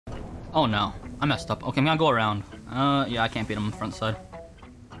Oh no, I messed up. Okay, I'm gonna go around. Yeah, I can't beat him on the front side.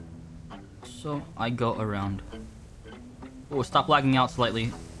 So I go around. Oh, stop lagging out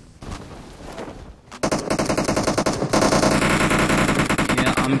slightly.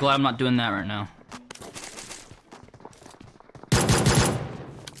 Yeah, I'm glad I'm not doing that right now.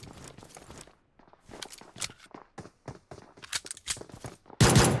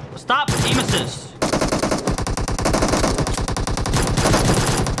 Stop! Aim assist!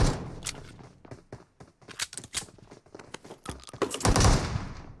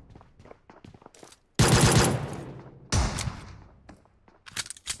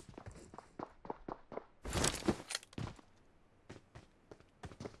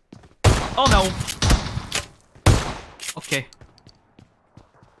 Oh no! Okay.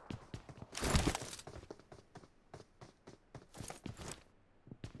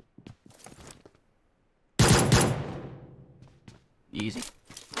 Easy.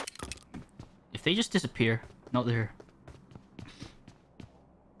 If they just disappear. No, they're here.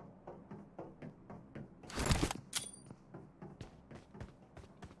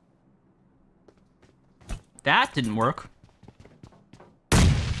 That didn't work.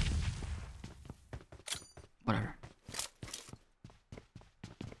 Whatever.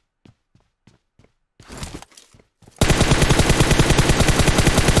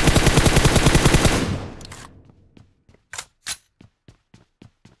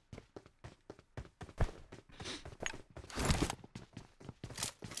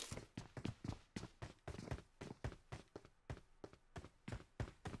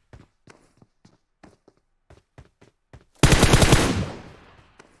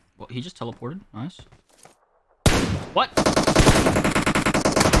 Well, he just teleported. Nice. What?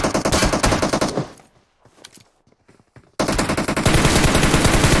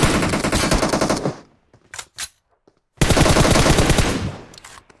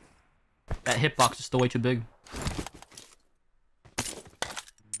 That hitbox is still way too big.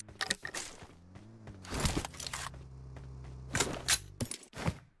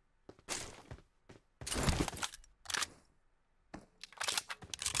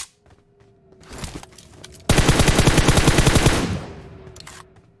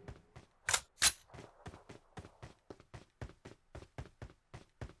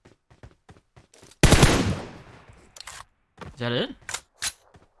 Is that it?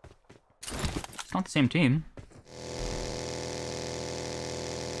 It's not the same team.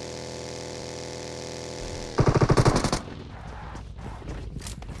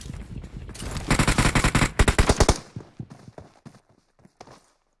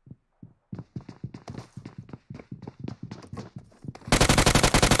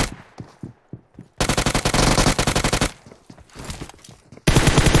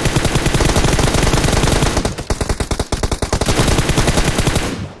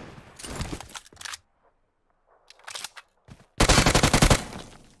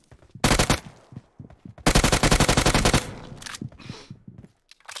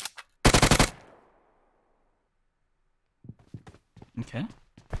 Okay.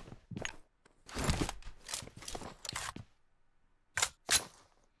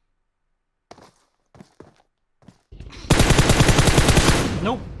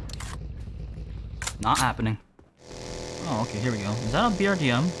 Nope. Not happening. Oh, okay, here we go. Is that a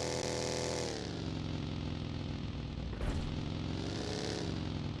BRDM?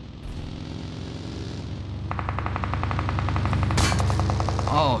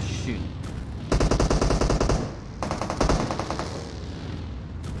 Oh, shoot.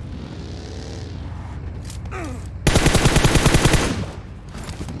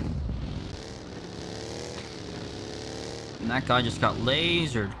 And that guy just got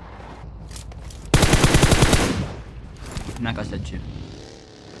lasered. And that guy's dead too.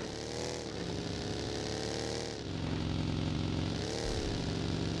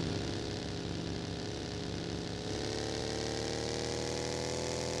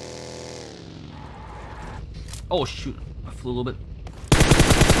 Oh shoot, I flew a little bit.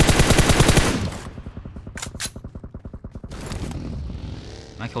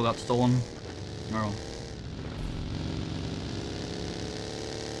 My kill got stolen. No.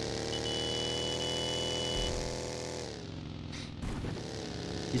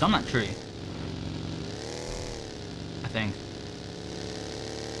 He's on that tree. I think.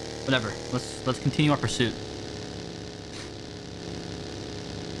 Whatever. Let's continue our pursuit.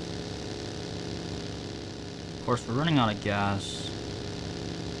 Of course, we're running out of gas.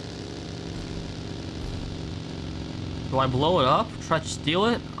 Do I blow it up? Try to steal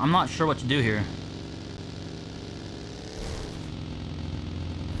it? I'm not sure what to do here.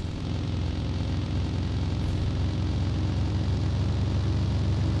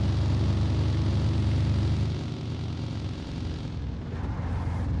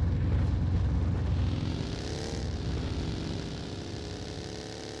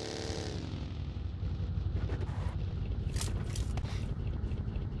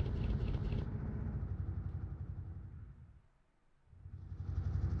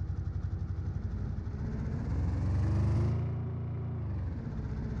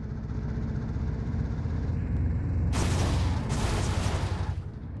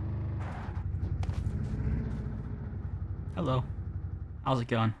 Hello. How's it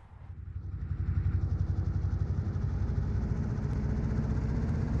going?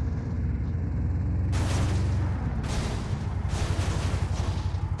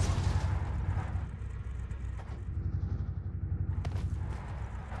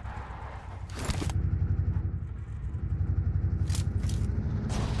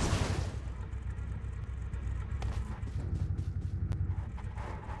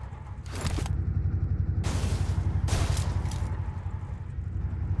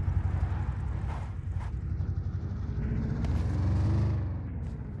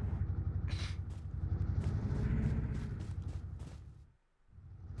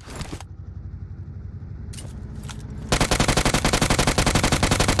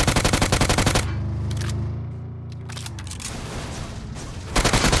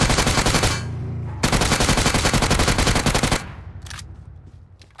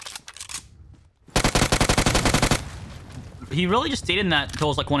 He really just stayed in that until it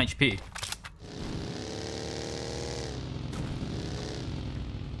was like 1 HP.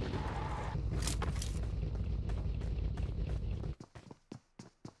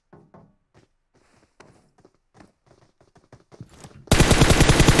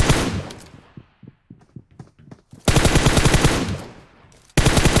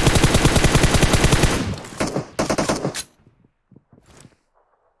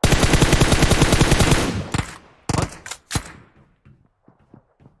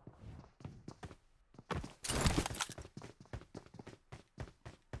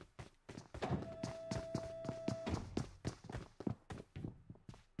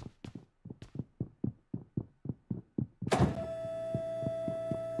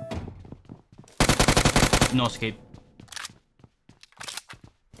 No escape.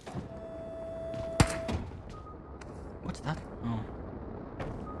 What's that? Oh.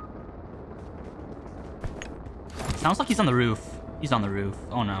 Sounds like he's on the roof. He's on the roof.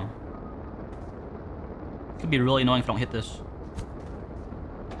 Oh no. Could be really annoying if I don't hit this.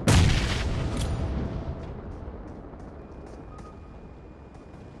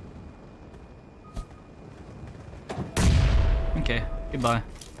 Okay, goodbye.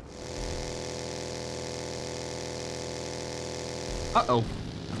 Uh-oh.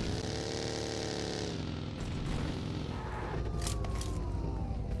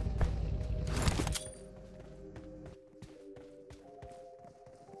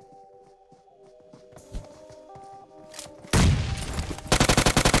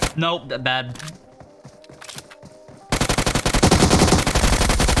 Nope, that bad.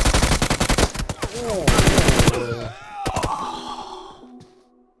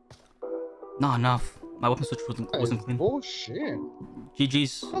 Not enough. My weapon switch wasn't clean. Bullshit.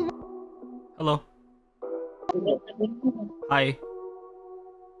 GG's. Hello. Hi.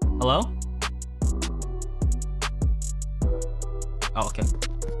 Hello? Oh, okay.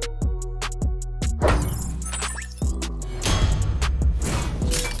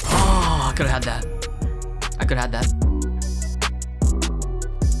 Oh, I could have had that. I could have had that.